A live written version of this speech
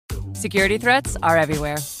Security threats are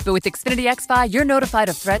everywhere. But with Xfinity XFi, you're notified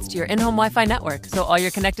of threats to your in-home Wi-Fi network, so all your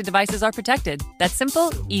connected devices are protected. That's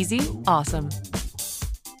simple, easy, awesome.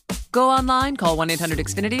 Go online, call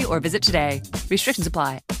 1-800-XFINITY, or visit today. Restrictions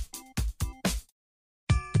apply.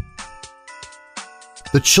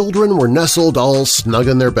 The children were nestled all snug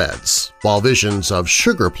in their beds, while visions of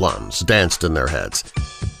sugar plums danced in their heads.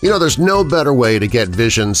 You know, there's no better way to get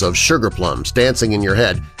visions of sugar plums dancing in your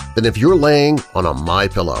head than if you're laying on a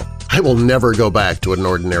MyPillow. I will never go back to an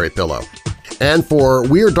ordinary pillow. And for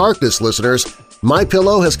Weird Darkness listeners,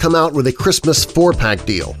 MyPillow has come out with a Christmas 4-pack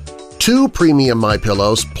deal. 2 premium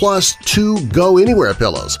MyPillows plus 2 Go Anywhere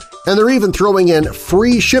pillows. And they're even throwing in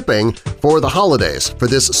free shipping for the holidays for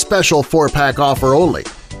this special 4-pack offer only.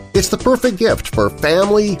 It's the perfect gift for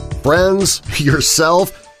family, friends,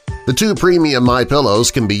 yourself. The 2 premium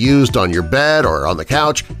MyPillows can be used on your bed or on the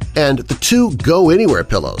couch, and the 2 Go Anywhere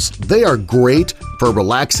pillows, they are great for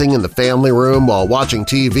relaxing in the family room while watching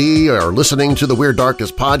TV or listening to the Weird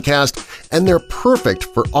Darkness podcast, and they're perfect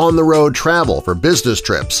for on-the-road travel for business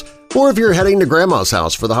trips or if you're heading to Grandma's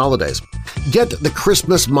house for the holidays. Get the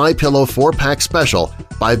Christmas MyPillow 4-pack special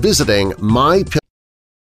by visiting MyPillow.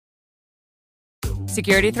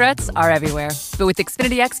 Security threats are everywhere. But with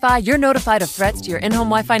Xfinity XFi, you're notified of threats to your in-home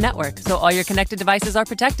Wi-Fi network, so all your connected devices are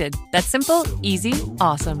protected. That's simple, easy,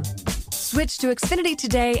 awesome. Switch to Xfinity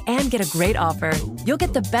today and get a great offer. You'll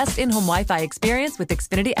get the best in-home Wi-Fi experience with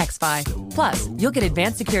Xfinity XFi. Plus, you'll get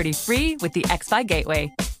advanced security free with the XFi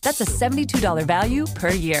Gateway. That's a $72 value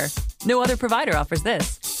per year. No other provider offers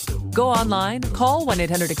this. Go online, call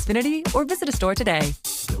 1-800-XFINITY, or visit a store today.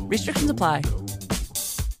 Restrictions apply.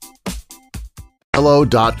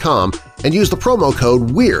 MyPillow.com and use the promo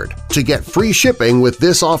code WEIRD to get free shipping with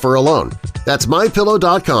this offer alone. That's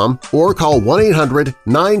MyPillow.com or call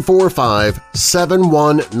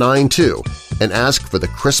 1-800-945-7192 and ask for the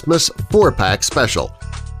Christmas 4-pack special.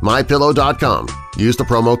 MyPillow.com. Use the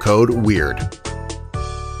promo code WEIRD.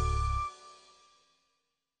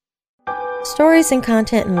 Stories and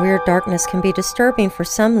content in Weird Darkness can be disturbing for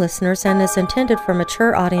some listeners and is intended for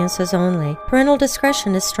mature audiences only. Parental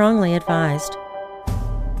discretion is strongly advised.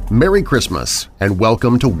 Merry Christmas and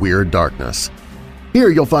welcome to Weird Darkness. Here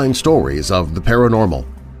you'll find stories of the paranormal,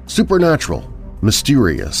 supernatural,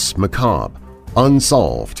 mysterious, macabre,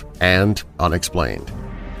 unsolved, and unexplained.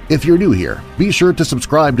 If you're new here, be sure to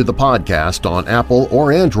subscribe to the podcast on Apple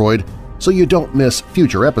or Android so you don't miss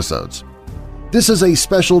future episodes. This is a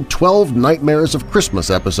special 12 Nightmares of Christmas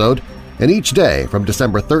episode, and each day from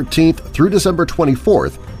December 13th through December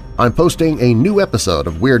 24th, I'm posting a new episode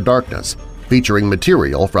of Weird Darkness featuring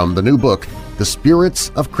material from the new book The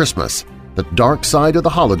Spirits of Christmas, The Dark Side of the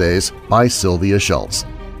Holidays by Sylvia Schultz.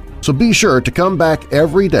 So be sure to come back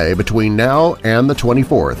every day between now and the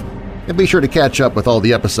 24th, and be sure to catch up with all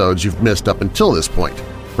the episodes you've missed up until this point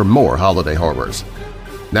for more holiday horrors.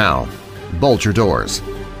 Now, bolt your doors,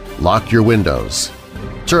 lock your windows,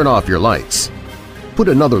 turn off your lights, put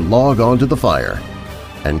another log onto the fire,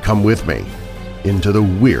 and come with me into the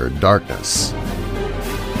Weird Darkness.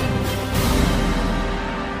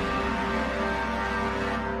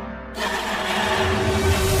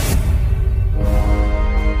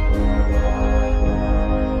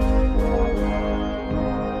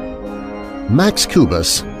 Max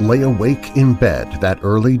Kubas lay awake in bed that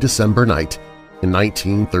early December night in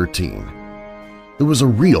 1913. There was a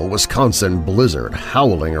real Wisconsin blizzard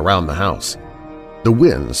howling around the house, the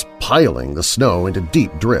winds piling the snow into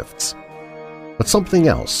deep drifts. But something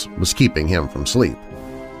else was keeping him from sleep,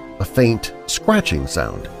 a faint scratching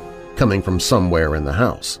sound coming from somewhere in the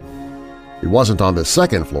house. It wasn't on the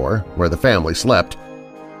second floor where the family slept.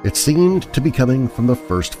 It seemed to be coming from the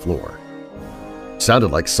first floor. It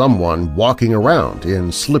sounded like someone walking around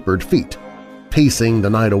in slippered feet, pacing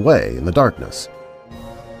the night away in the darkness.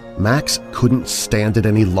 Max couldn't stand it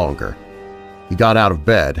any longer. He got out of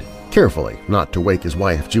bed, carefully not to wake his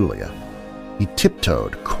wife Julia. He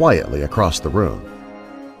tiptoed quietly across the room.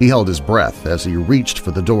 He held his breath as he reached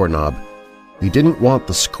for the doorknob. He didn't want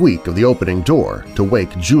the squeak of the opening door to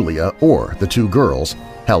wake Julia or the two girls,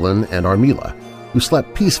 Helen and Armila, who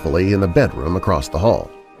slept peacefully in the bedroom across the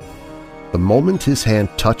hall. The moment his hand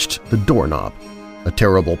touched the doorknob, a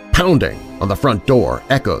terrible pounding on the front door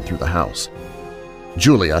echoed through the house.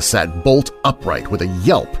 Julia sat bolt upright with a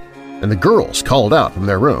yelp, and the girls called out from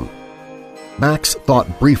their room. Max thought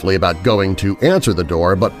briefly about going to answer the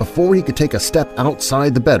door, but before he could take a step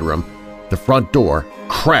outside the bedroom, the front door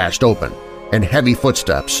crashed open, and heavy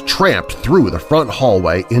footsteps tramped through the front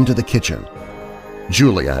hallway into the kitchen.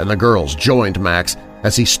 Julia and the girls joined Max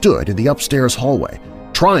as he stood in the upstairs hallway,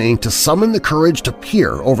 trying to summon the courage to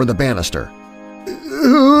peer over the banister.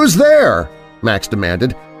 "Who's there?" Max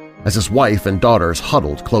demanded, as his wife and daughters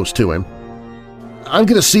huddled close to him. "I'm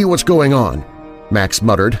going to see what's going on," Max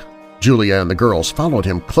muttered. Julia and the girls followed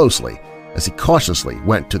him closely as he cautiously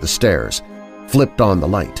went to the stairs, flipped on the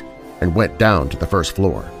light, and went down to the first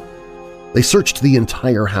floor. They searched the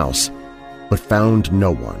entire house, but found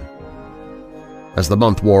no one. As the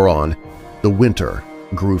month wore on, the winter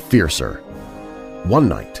grew fiercer. One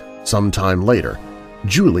night, sometime later,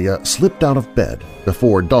 Julia slipped out of bed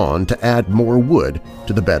before dawn to add more wood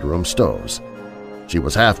to the bedroom stoves. She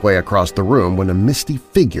was halfway across the room when a misty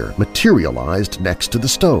figure materialized next to the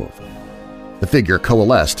stove. The figure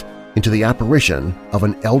coalesced into the apparition of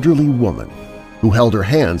an elderly woman who held her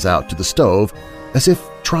hands out to the stove as if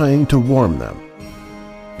trying to warm them.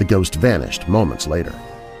 The ghost vanished moments later.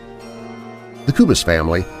 The Kubas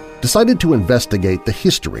family decided to investigate the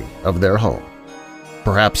history of their home.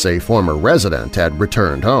 Perhaps a former resident had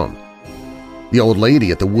returned home. The old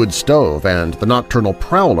lady at the wood stove and the nocturnal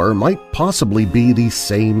prowler might possibly be the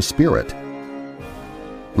same spirit.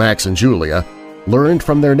 Max and Julia learned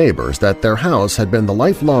from their neighbors that their house had been the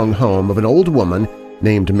lifelong home of an old woman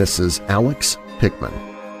named Mrs. Alex Pickman.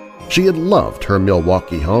 She had loved her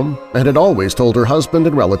Milwaukee home and had always told her husband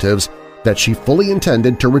and relatives that she fully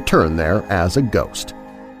intended to return there as a ghost.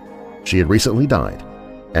 She had recently died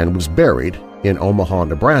and was buried in Omaha,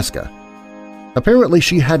 Nebraska. Apparently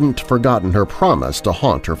she hadn't forgotten her promise to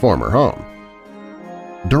haunt her former home.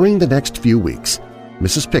 During the next few weeks,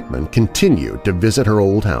 Mrs. Pickman continued to visit her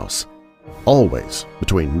old house, always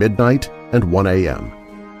between midnight and 1 a.m.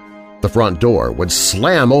 The front door would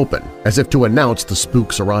slam open as if to announce the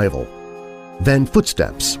spook's arrival. Then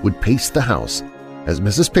footsteps would pace the house as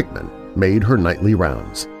Mrs. Pickman made her nightly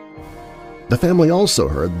rounds. The family also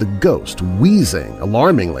heard the ghost wheezing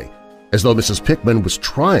alarmingly, as though Mrs. Pickman was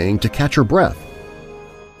trying to catch her breath.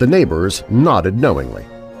 The neighbors nodded knowingly.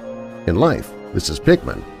 In life, Mrs.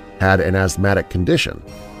 Pickman had an asthmatic condition.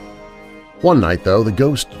 One night, though, the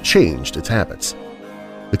ghost changed its habits.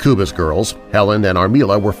 The Kubas girls, Helen and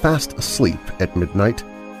Armila, were fast asleep at midnight.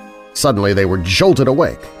 Suddenly they were jolted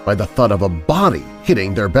awake by the thud of a body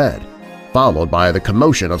hitting their bed, followed by the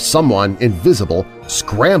commotion of someone invisible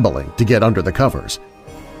scrambling to get under the covers.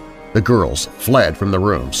 The girls fled from the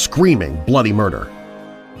room, screaming bloody murder.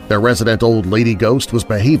 Their resident old lady ghost was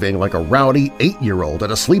behaving like a rowdy 8-year-old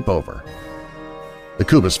at a sleepover. The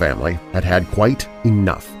Kubas family had had quite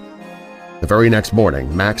enough. The very next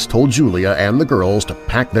morning, Max told Julia and the girls to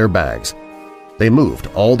pack their bags. They moved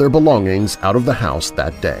all their belongings out of the house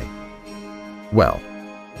that day. Well,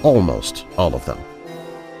 almost all of them.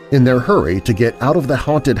 In their hurry to get out of the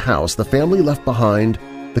haunted house, the family left behind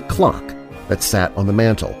the clock that sat on the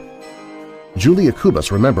mantel. Julia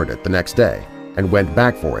Kubas remembered it the next day and went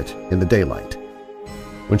back for it in the daylight.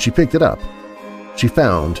 When she picked it up, she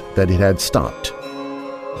found that it had stopped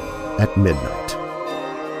at midnight.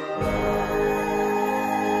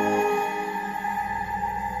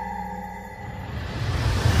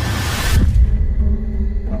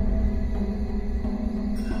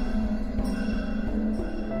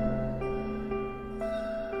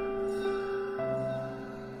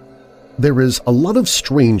 There is a lot of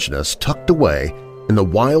strangeness tucked away in the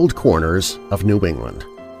wild corners of New England.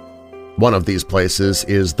 One of these places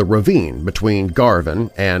is the ravine between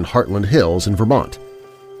Garvin and Heartland Hills in Vermont.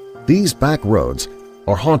 These back roads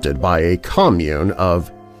are haunted by a commune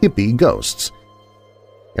of hippie ghosts.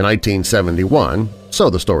 In 1971,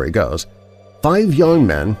 so the story goes, 5 young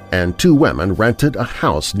men and 2 women rented a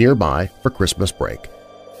house nearby for Christmas break.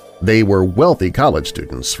 They were wealthy college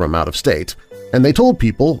students from out of state, and they told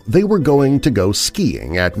people they were going to go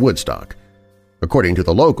skiing at Woodstock. According to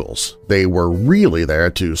the locals, they were really there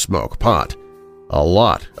to smoke pot. A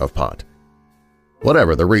lot of pot.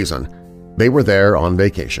 Whatever the reason, they were there on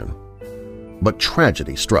vacation. But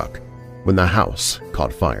tragedy struck when the house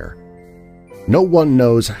caught fire. No one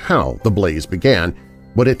knows how the blaze began,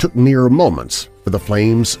 but it took mere moments for the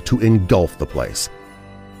flames to engulf the place.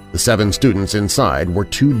 The 7 students inside were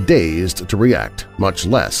too dazed to react, much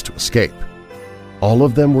less to escape. All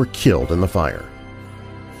of them were killed in the fire.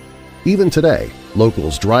 Even today,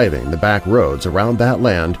 locals driving the back roads around that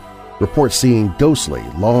land report seeing ghostly,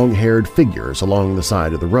 long-haired figures along the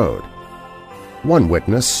side of the road. One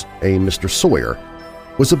witness, a Mr. Sawyer,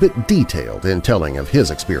 was a bit detailed in telling of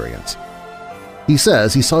his experience. He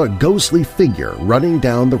says he saw a ghostly figure running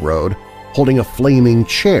down the road holding a flaming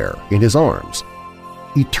chair in his arms,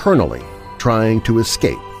 eternally trying to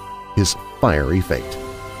escape his fiery fate.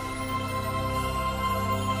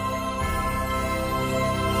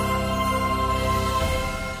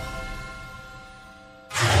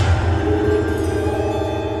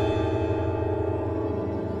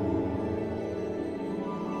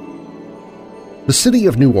 The city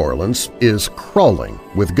of New Orleans is crawling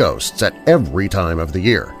with ghosts at every time of the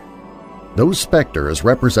year. Those specters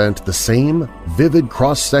represent the same vivid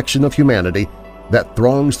cross-section of humanity that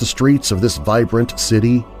throngs the streets of this vibrant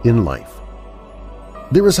city in life.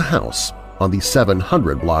 There is a house on the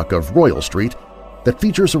 700 block of Royal Street that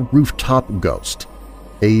features a rooftop ghost,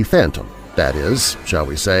 a phantom that is, shall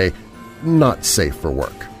we say, not safe for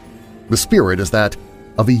work. The spirit is that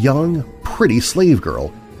of a young, pretty slave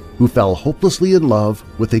girl who fell hopelessly in love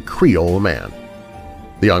with a Creole man.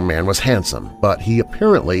 The young man was handsome, but he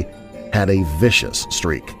apparently had a vicious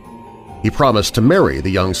streak. He promised to marry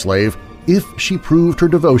the young slave if she proved her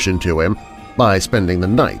devotion to him by spending the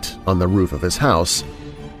night on the roof of his house,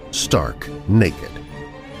 stark naked.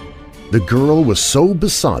 The girl was so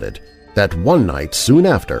besotted that one night soon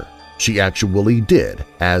after, she actually did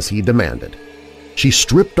as he demanded. She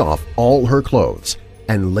stripped off all her clothes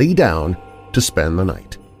and lay down to spend the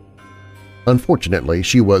night. Unfortunately,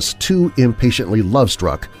 she was too impatiently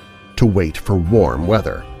love-struck to wait for warm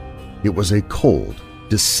weather. It was a cold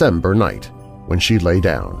December night when she lay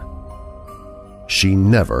down. She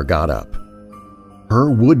never got up. Her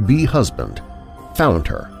would-be husband found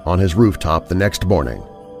her on his rooftop the next morning,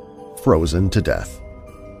 frozen to death.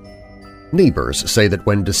 Neighbors say that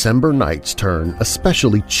when December nights turn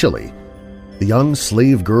especially chilly, the young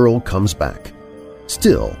slave girl comes back,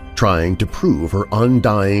 still trying to prove her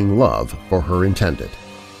undying love for her intended.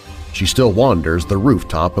 She still wanders the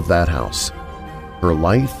rooftop of that house, her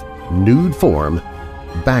lithe, nude form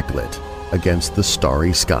backlit against the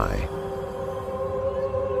starry sky.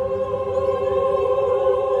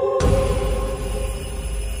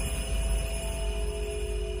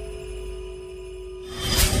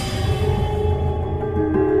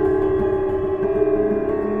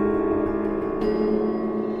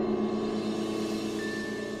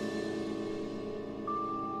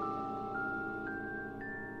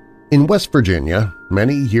 In West Virginia,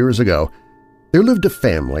 many years ago, there lived a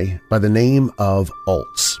family by the name of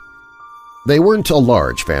Alts. They weren't a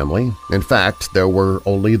large family. In fact, there were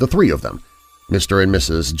only the three of them, Mr. and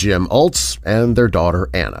Mrs. Jim Alts and their daughter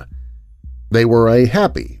Anna. They were a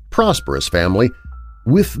happy, prosperous family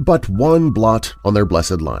with but one blot on their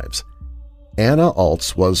blessed lives. Anna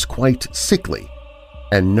Alts was quite sickly,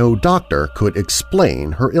 and no doctor could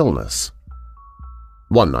explain her illness.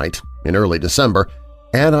 One night, in early December,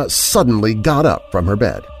 Anna suddenly got up from her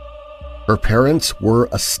bed. Her parents were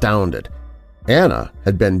astounded. Anna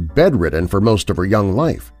had been bedridden for most of her young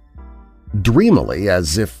life. Dreamily,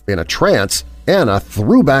 as if in a trance, Anna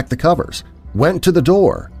threw back the covers, went to the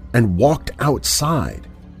door, and walked outside.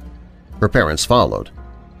 Her parents followed,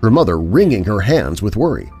 her mother wringing her hands with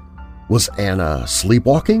worry. Was Anna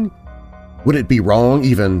sleepwalking? Would it be wrong,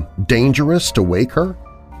 even dangerous, to wake her?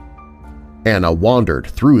 Anna wandered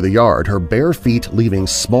through the yard, her bare feet leaving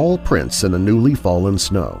small prints in the newly fallen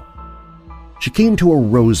snow. She came to a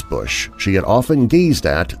rose bush she had often gazed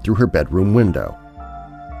at through her bedroom window.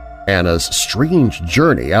 Anna's strange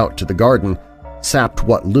journey out to the garden sapped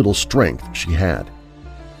what little strength she had.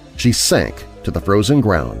 She sank to the frozen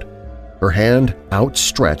ground, her hand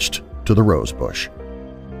outstretched to the rose bush.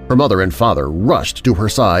 Her mother and father rushed to her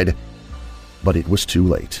side, but it was too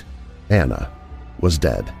late. Anna was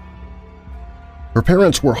dead. Her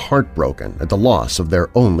parents were heartbroken at the loss of their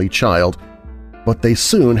only child, but they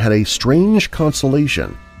soon had a strange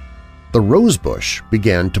consolation. The rosebush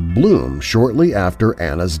began to bloom shortly after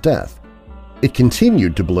Anna's death. It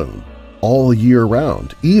continued to bloom all year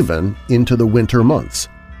round, even into the winter months.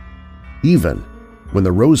 Even when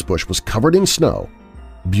the rosebush was covered in snow,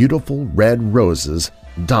 beautiful red roses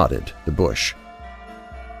dotted the bush.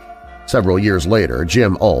 Several years later,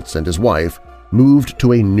 Jim Alts and his wife moved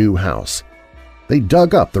to a new house. They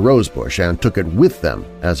dug up the rosebush and took it with them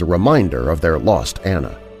as a reminder of their lost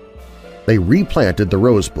Anna. They replanted the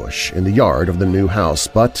rosebush in the yard of the new house,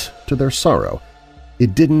 but to their sorrow,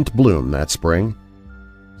 it didn't bloom that spring.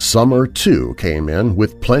 Summer, too, came in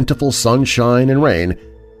with plentiful sunshine and rain,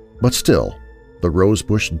 but still the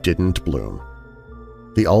rosebush didn't bloom.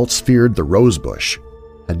 The Alts feared the rosebush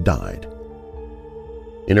had died.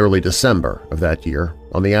 In early December of that year,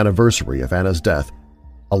 on the anniversary of Anna's death,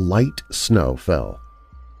 a light snow fell.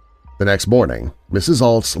 The next morning, Mrs.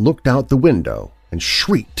 Alts looked out the window and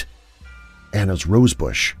shrieked. Anna's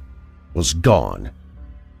rosebush was gone.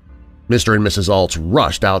 Mr. and Mrs. Alts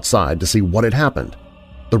rushed outside to see what had happened.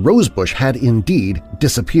 The rosebush had indeed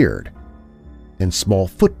disappeared, and small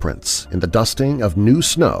footprints in the dusting of new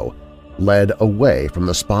snow led away from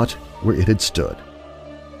the spot where it had stood.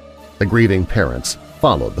 The grieving parents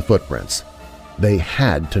followed the footprints. They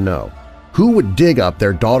had to know. Who would dig up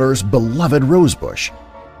their daughter's beloved rosebush?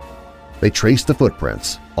 They traced the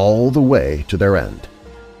footprints all the way to their end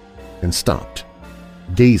and stopped,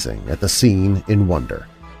 gazing at the scene in wonder.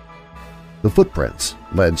 The footprints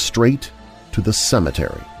led straight to the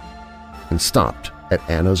cemetery and stopped at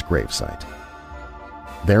Anna's gravesite.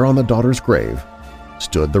 There on the daughter's grave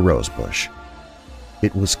stood the rose bush.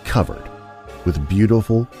 It was covered with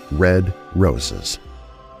beautiful red roses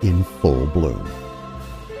in full bloom.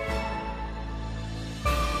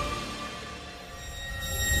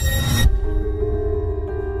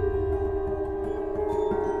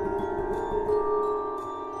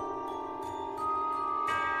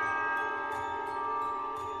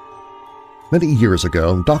 Many years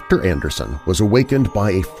ago, Dr. Anderson was awakened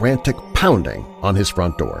by a frantic pounding on his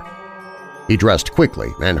front door. He dressed quickly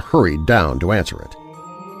and hurried down to answer it.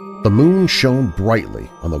 The moon shone brightly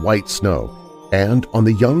on the white snow and on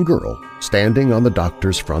the young girl standing on the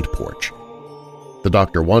doctor's front porch. The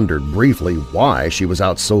doctor wondered briefly why she was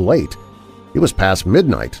out so late. It was past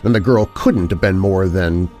midnight, and the girl couldn't have been more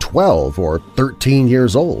than 12 or 13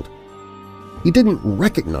 years old. He didn't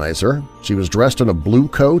recognize her. She was dressed in a blue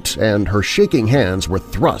coat, and her shaking hands were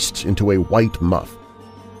thrust into a white muff.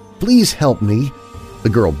 "Please help me," the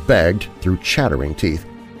girl begged through chattering teeth.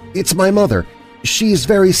 "It's my mother. She's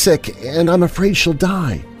very sick, and I'm afraid she'll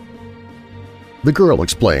die." The girl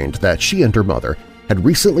explained that she and her mother had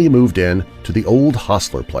recently moved in to the old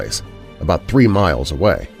Hostler place, about 3 miles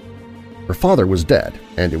away. Her father was dead,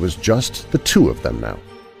 and it was just the two of them now.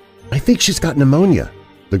 "I think she's got pneumonia,"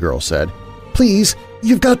 the girl said. "Please,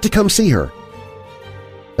 you've got to come see her."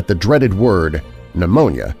 At the dreaded word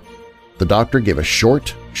pneumonia, the doctor gave a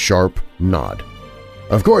short, sharp nod.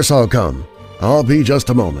 "Of course I'll come. I'll be just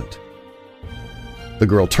a moment." The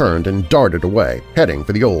girl turned and darted away, heading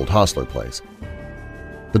for the old Hostler place.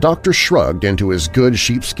 The doctor shrugged into his good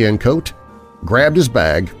sheepskin coat, grabbed his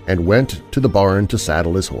bag, and went to the barn to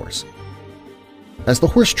saddle his horse. As the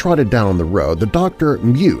horse trotted down the road, the doctor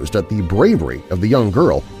mused at the bravery of the young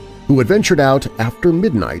girl who had ventured out after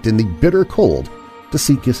midnight in the bitter cold to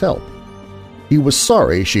seek his help. He was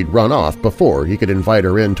sorry she'd run off before he could invite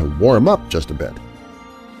her in to warm up just a bit.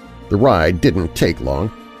 The ride didn't take long,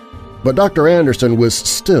 but Dr. Anderson was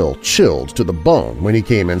still chilled to the bone when he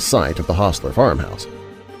came in sight of the Hostler farmhouse.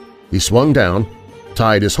 He swung down,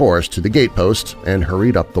 tied his horse to the gatepost, and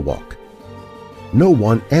hurried up the walk. No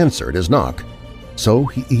one answered his knock, so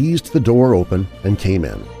he eased the door open and came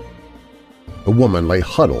in. A woman lay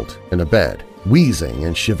huddled in a bed, wheezing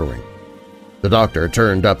and shivering. The doctor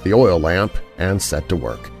turned up the oil lamp and set to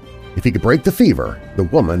work. If he could break the fever, the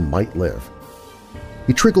woman might live.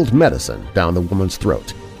 He trickled medicine down the woman's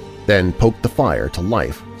throat, then poked the fire to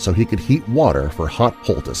life so he could heat water for hot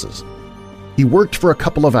poultices. He worked for a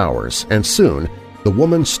couple of hours, and soon the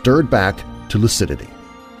woman stirred back to lucidity.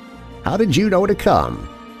 "How did you know to come?"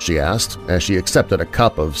 she asked as she accepted a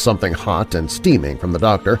cup of something hot and steaming from the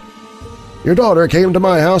doctor. "Your daughter came to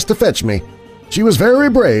my house to fetch me. She was very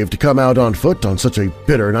brave to come out on foot on such a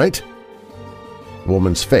bitter night." The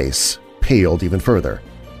woman's face paled even further.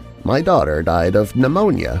 "My daughter died of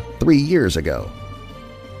pneumonia 3 years ago."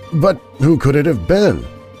 "But who could it have been?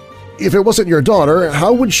 If it wasn't your daughter,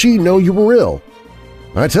 how would she know you were ill?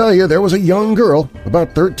 I tell you, there was a young girl,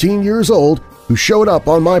 about 13 years old, who showed up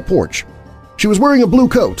on my porch. She was wearing a blue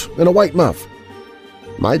coat and a white muff."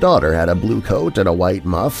 "My daughter had a blue coat and a white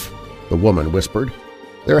muff," the woman whispered.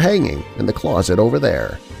 "They're hanging in the closet over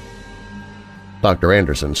there." Dr.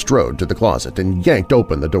 Anderson strode to the closet and yanked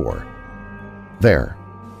open the door. There,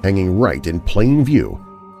 hanging right in plain view,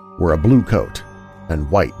 were a blue coat and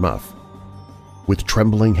white muff. With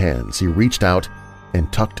trembling hands, he reached out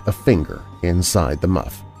and tucked a finger inside the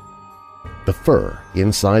muff. The fur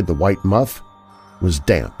inside the white muff was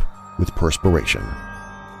damp with perspiration.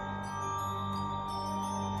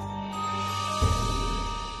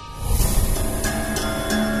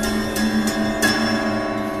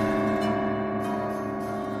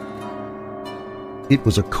 It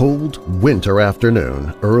was a cold winter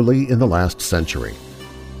afternoon early in the last century.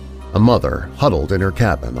 A mother huddled in her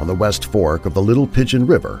cabin on the West Fork of the Little Pigeon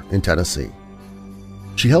River in Tennessee.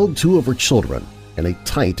 She held 2 of her children in a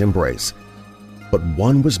tight embrace, but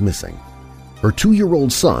one was missing. Her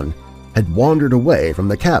 2-year-old son had wandered away from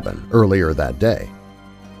the cabin earlier that day.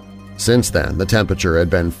 Since then, the temperature had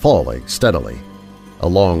been falling steadily,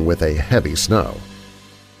 along with a heavy snow.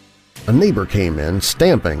 A neighbor came in,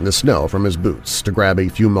 stamping the snow from his boots to grab a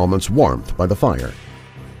few moments' warmth by the fire.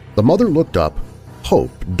 The mother looked up,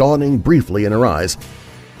 hope dawning briefly in her eyes,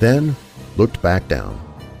 then looked back down,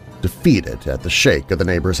 defeated at the shake of the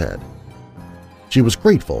neighbor's head. She was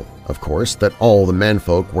grateful, of course, that all the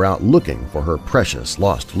menfolk were out looking for her precious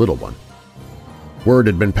lost little one. Word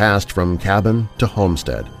had been passed from cabin to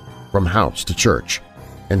homestead, from house to church,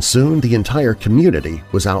 and soon the entire community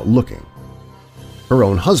was out looking. Her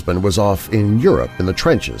own husband was off in Europe in the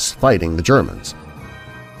trenches fighting the Germans.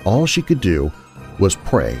 All she could do was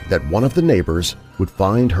pray that one of the neighbors would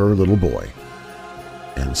find her little boy.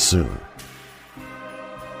 And soon.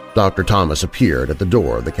 Dr. Thomas appeared at the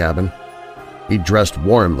door of the cabin. He dressed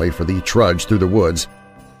warmly for the trudge through the woods.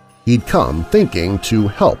 He'd come thinking to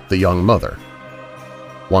help the young mother.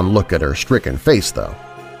 One look at her stricken face, though,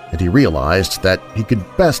 and he realized that he could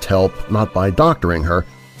best help not by doctoring her,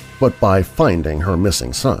 but by finding her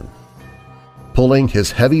missing son. Pulling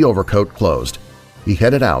his heavy overcoat closed, he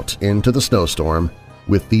headed out into the snowstorm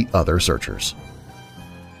with the other searchers.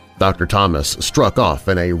 Dr. Thomas struck off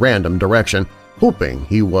in a random direction, hoping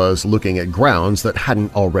he was looking at grounds that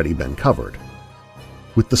hadn't already been covered.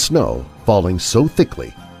 With the snow falling so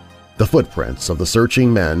thickly, the footprints of the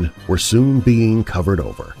searching men were soon being covered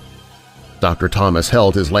over. Dr. Thomas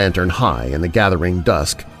held his lantern high in the gathering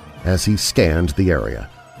dusk as he scanned the area.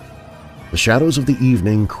 The shadows of the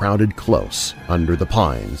evening crowded close under the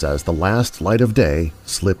pines as the last light of day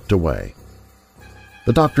slipped away.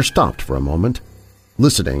 The doctor stopped for a moment,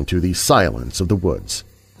 listening to the silence of the woods.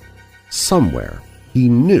 Somewhere, he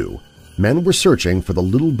knew, men were searching for the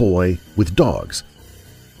little boy with dogs,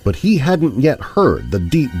 but he hadn't yet heard the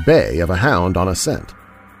deep bay of a hound on a scent.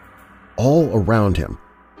 All around him,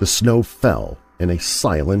 the snow fell in a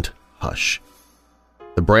silent hush.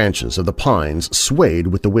 The branches of the pines swayed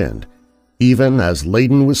with the wind, even as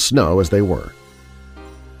laden with snow as they were.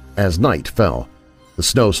 As night fell, the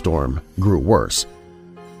snowstorm grew worse.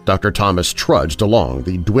 Dr. Thomas trudged along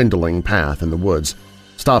the dwindling path in the woods,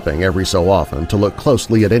 stopping every so often to look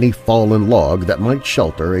closely at any fallen log that might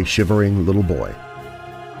shelter a shivering little boy.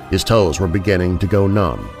 His toes were beginning to go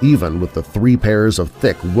numb, even with the 3 pairs of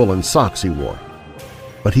thick woolen socks he wore.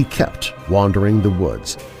 But he kept wandering the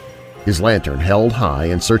woods, his lantern held high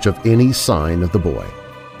in search of any sign of the boy.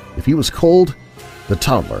 If he was cold, the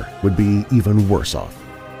toddler would be even worse off.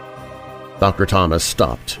 Dr. Thomas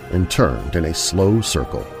stopped and turned in a slow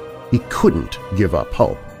circle. He couldn't give up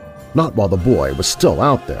hope, not while the boy was still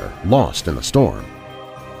out there, lost in the storm.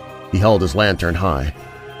 He held his lantern high,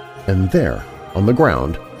 and there, on the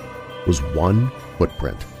ground, was one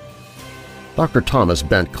footprint. Dr. Thomas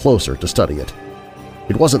bent closer to study it.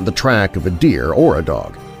 It wasn't the track of a deer or a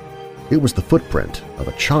dog. It was the footprint of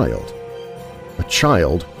a child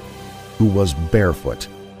who was barefoot.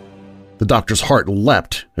 The doctor's heart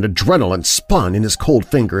leapt and adrenaline spun in his cold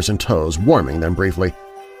fingers and toes, warming them briefly.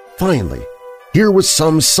 Finally, here was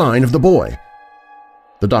some sign of the boy.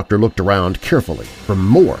 The doctor looked around carefully for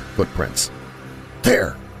more footprints.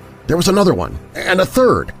 There was another one, and a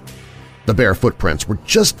third. The bare footprints were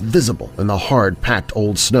just visible in the hard-packed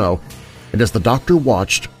old snow, and as the doctor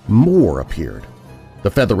watched, more appeared,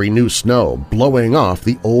 the feathery new snow blowing off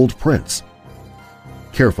the old prints.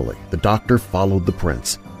 Carefully, the doctor followed the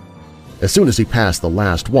prints. As soon as he passed the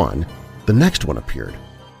last one, the next one appeared,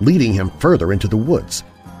 leading him further into the woods.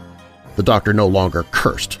 The doctor no longer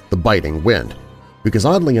cursed the biting wind, because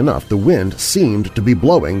oddly enough the wind seemed to be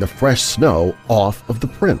blowing the fresh snow off of the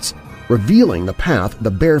prints, revealing the path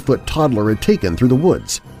the barefoot toddler had taken through the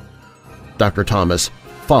woods. Dr. Thomas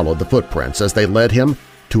followed the footprints as they led him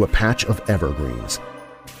to a patch of evergreens.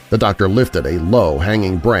 The doctor lifted a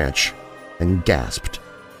low-hanging branch and gasped.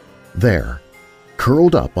 There,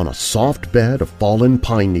 curled up on a soft bed of fallen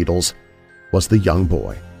pine needles, was the young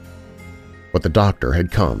boy. But the doctor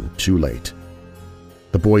had come too late.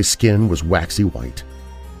 The boy's skin was waxy white,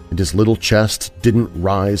 and his little chest didn't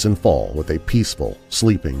rise and fall with a peaceful,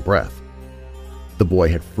 sleeping breath. The boy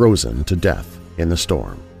had frozen to death in the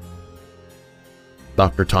storm.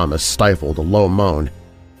 Dr. Thomas stifled a low moan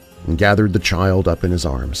and gathered the child up in his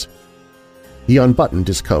arms. He unbuttoned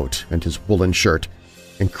his coat and his woolen shirt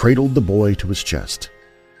and cradled the boy to his chest.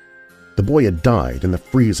 The boy had died in the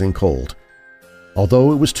freezing cold.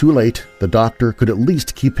 Although it was too late, the doctor could at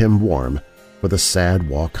least keep him warm for the sad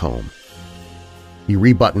walk home. He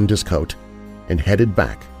rebuttoned his coat and headed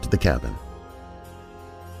back to the cabin.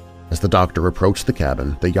 As the doctor approached the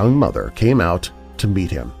cabin, the young mother came out to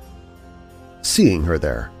meet him. Seeing her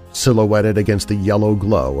there, silhouetted against the yellow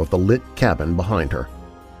glow of the lit cabin behind her,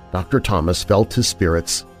 Dr. Thomas felt his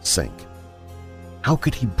spirits sink. How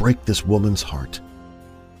could he break this woman's heart?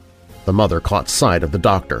 The mother caught sight of the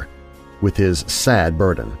doctor with his sad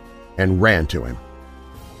burden and ran to him.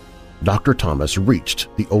 Dr. Thomas reached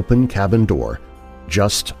the open cabin door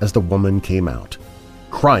just as the woman came out,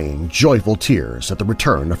 crying joyful tears at the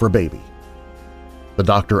return of her baby. The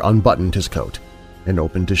doctor unbuttoned his coat and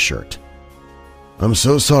opened his shirt. "I'm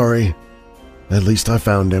so sorry. At least I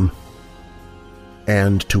found him."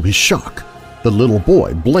 And to his shock, the little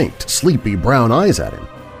boy blinked sleepy brown eyes at him.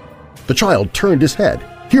 The child turned his head,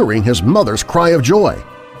 hearing his mother's cry of joy,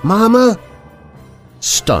 "Mama!"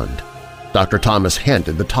 Stunned, Dr. Thomas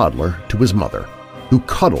handed the toddler to his mother, who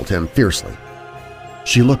cuddled him fiercely.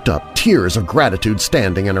 She looked up, tears of gratitude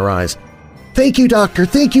standing in her eyes. "Thank you, Doctor!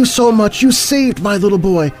 Thank you so much! You saved my little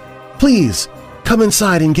boy! Please, come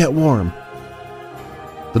inside and get warm."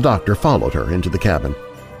 The doctor followed her into the cabin.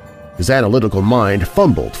 His analytical mind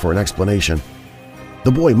fumbled for an explanation.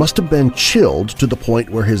 The boy must have been chilled to the point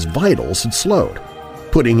where his vitals had slowed,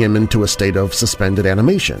 putting him into a state of suspended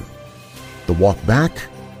animation. The walk back,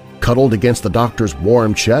 cuddled against the doctor's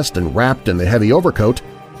warm chest and wrapped in the heavy overcoat,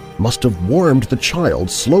 must have warmed the child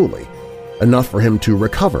slowly, enough for him to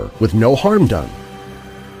recover with no harm done.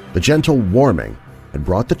 The gentle warming had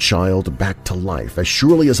brought the child back to life as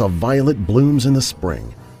surely as a violet blooms in the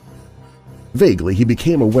spring. Vaguely, he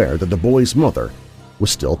became aware that the boy's mother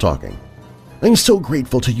was still talking. "I'm so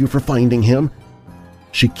grateful to you for finding him."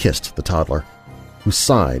 She kissed the toddler, who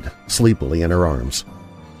sighed sleepily in her arms.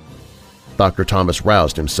 Dr. Thomas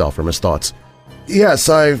roused himself from his thoughts. "Yes,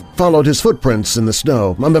 I followed his footprints in the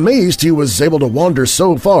snow. I'm amazed he was able to wander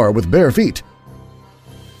so far with bare feet."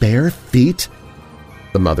 "Bare feet?"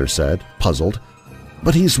 the mother said, puzzled.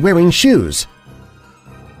 "But he's wearing shoes."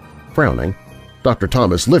 Frowning, Dr.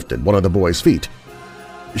 Thomas lifted one of the boy's feet.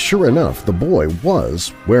 Sure enough, the boy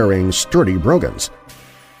was wearing sturdy brogans.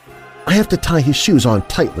 "I have to tie his shoes on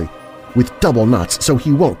tightly, with double knots so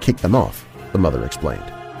he won't kick them off," the mother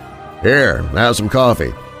explained. "Here, have some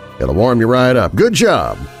coffee. It'll warm you right up. Good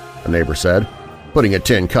job," a neighbor said, putting a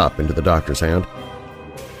tin cup into the doctor's hand.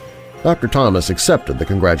 Dr. Thomas accepted the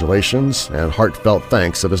congratulations and heartfelt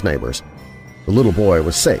thanks of his neighbors. The little boy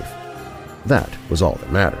was safe. That was all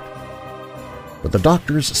that mattered. But the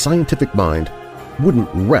doctor's scientific mind wouldn't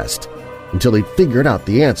rest until he'd figured out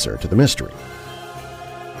the answer to the mystery.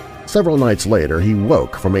 Several nights later, he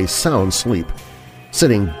woke from a sound sleep,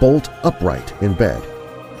 sitting bolt upright in bed,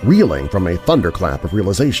 reeling from a thunderclap of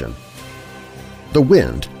realization. The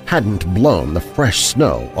wind hadn't blown the fresh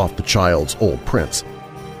snow off the child's old prints.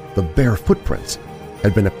 The bare footprints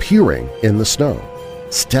had been appearing in the snow,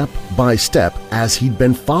 step by step as he'd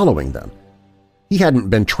been following them. He hadn't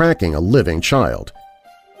been tracking a living child.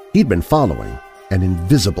 He'd been following an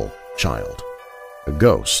invisible child, a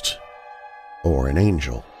ghost or an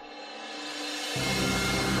angel.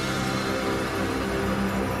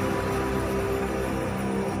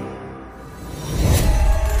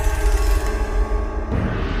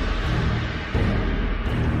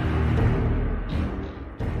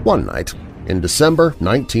 One night, in December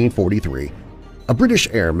 1943, a British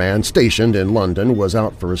airman stationed in London was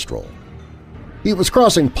out for a stroll. He was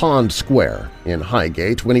crossing Pond Square in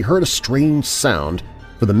Highgate when he heard a strange sound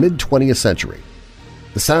for the mid-20th century,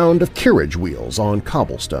 the sound of carriage wheels on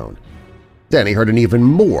cobblestone. Then he heard an even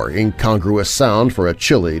more incongruous sound for a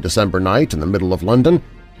chilly December night in the middle of London,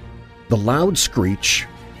 the loud screech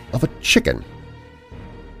of a chicken.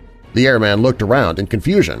 The airman looked around in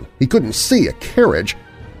confusion. He couldn't see a carriage,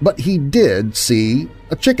 but he did see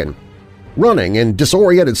a chicken, running in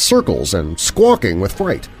disoriented circles and squawking with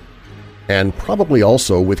fright. And probably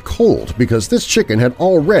also with cold, because this chicken had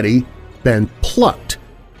already been plucked.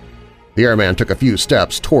 The airman took a few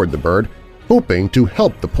steps toward the bird, hoping to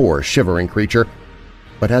help the poor shivering creature,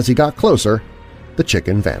 but as he got closer, the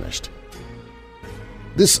chicken vanished.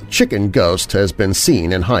 This chicken ghost has been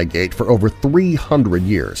seen in Highgate for over 300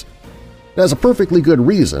 years. It has a perfectly good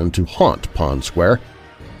reason to haunt Pond Square,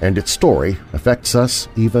 and its story affects us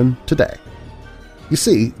even today. You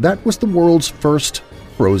see, that was the world's first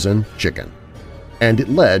frozen chicken, and it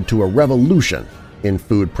led to a revolution in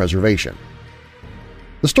food preservation.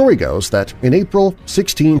 The story goes that in April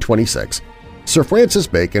 1626, Sir Francis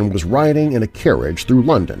Bacon was riding in a carriage through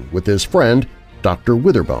London with his friend Dr.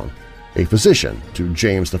 Witherbone, a physician to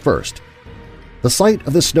James I. The sight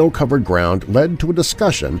of the snow-covered ground led to a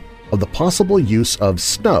discussion of the possible use of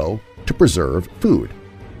snow to preserve food.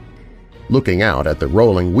 Looking out at the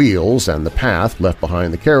rolling wheels and the path left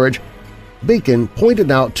behind the carriage, Bacon pointed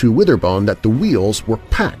out to Witherbone that the wheels were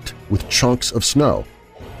packed with chunks of snow,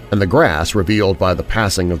 and the grass revealed by the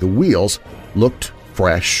passing of the wheels looked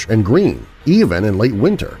fresh and green, even in late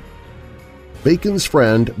winter. Bacon's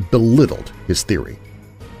friend belittled his theory.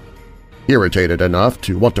 Irritated enough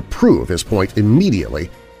to want to prove his point immediately,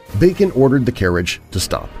 Bacon ordered the carriage to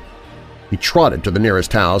stop. He trotted to the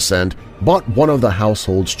nearest house and bought one of the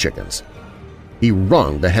household's chickens. He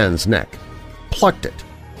wrung the hen's neck, plucked it,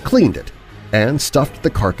 cleaned it, and stuffed the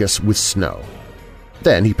carcass with snow.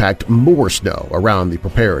 Then he packed more snow around the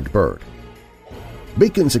prepared bird.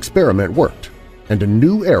 Bacon's experiment worked, and a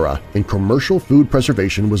new era in commercial food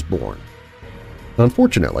preservation was born.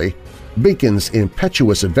 Unfortunately, Bacon's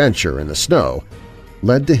impetuous adventure in the snow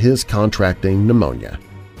led to his contracting pneumonia.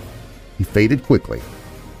 He faded quickly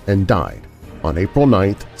and died on April 9,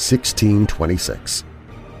 1626.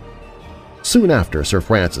 Soon after Sir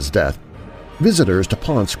Francis' death, visitors to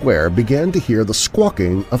Pond Square began to hear the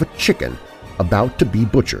squawking of a chicken about to be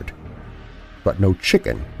butchered. But no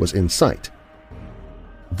chicken was in sight.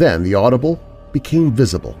 Then the audible became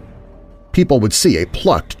visible. People would see a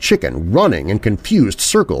plucked chicken running in confused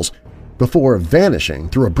circles before vanishing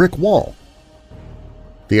through a brick wall.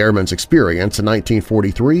 The airman's experience in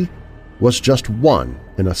 1943 was just one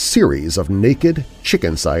in a series of naked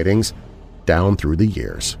chicken sightings down through the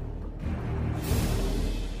years.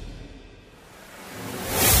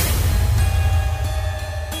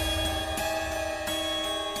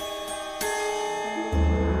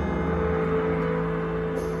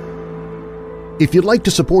 If you'd like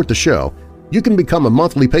to support the show, you can become a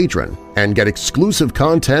monthly patron and get exclusive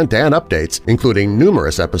content and updates, including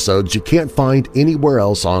numerous episodes you can't find anywhere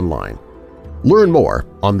else online. Learn more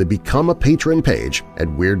on the Become a Patron page at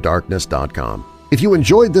WeirdDarkness.com. If you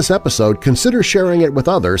enjoyed this episode, consider sharing it with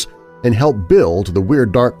others and help build the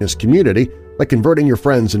Weird Darkness community by converting your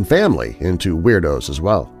friends and family into weirdos as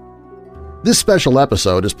well. This special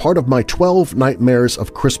episode is part of my 12 Nightmares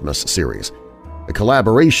of Christmas series, a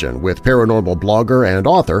collaboration with paranormal blogger and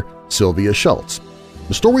author Sylvia Schultz.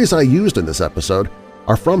 The stories I used in this episode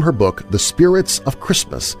are from her book The Spirits of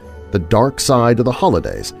Christmas – The Dark Side of the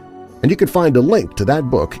Holidays, and you can find a link to that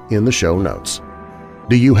book in the show notes.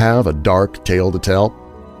 Do you have a dark tale to tell?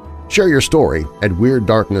 Share your story at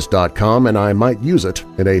WeirdDarkness.com and I might use it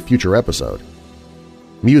in a future episode.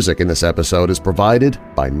 Music in this episode is provided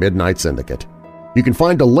by Midnight Syndicate. You can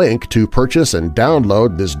find a link to purchase and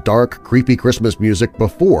download this dark, creepy Christmas music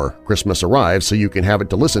before Christmas arrives so you can have it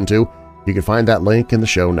to listen to. You can find that link in the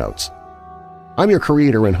show notes. I'm your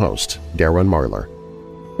creator and host, Darren Marlar.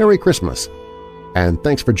 Merry Christmas, and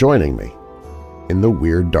thanks for joining me in the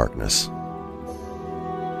Weird Darkness.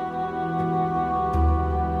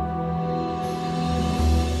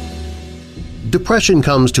 Depression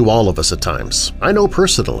comes to all of us at times. I know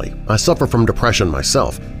personally I suffer from depression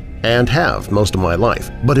myself, and have most of my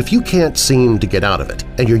life. But if you can't seem to get out of it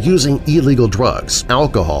and you're using illegal drugs,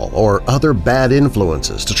 alcohol, or other bad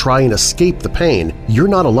influences to try and escape the pain, you're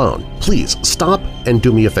not alone. Please stop and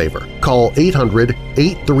do me a favor. Call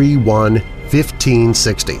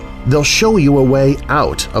 800-831-1560. They'll show you a way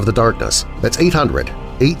out of the darkness. That's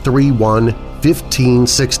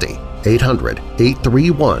 800-831-1560.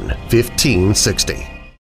 800-831-1560.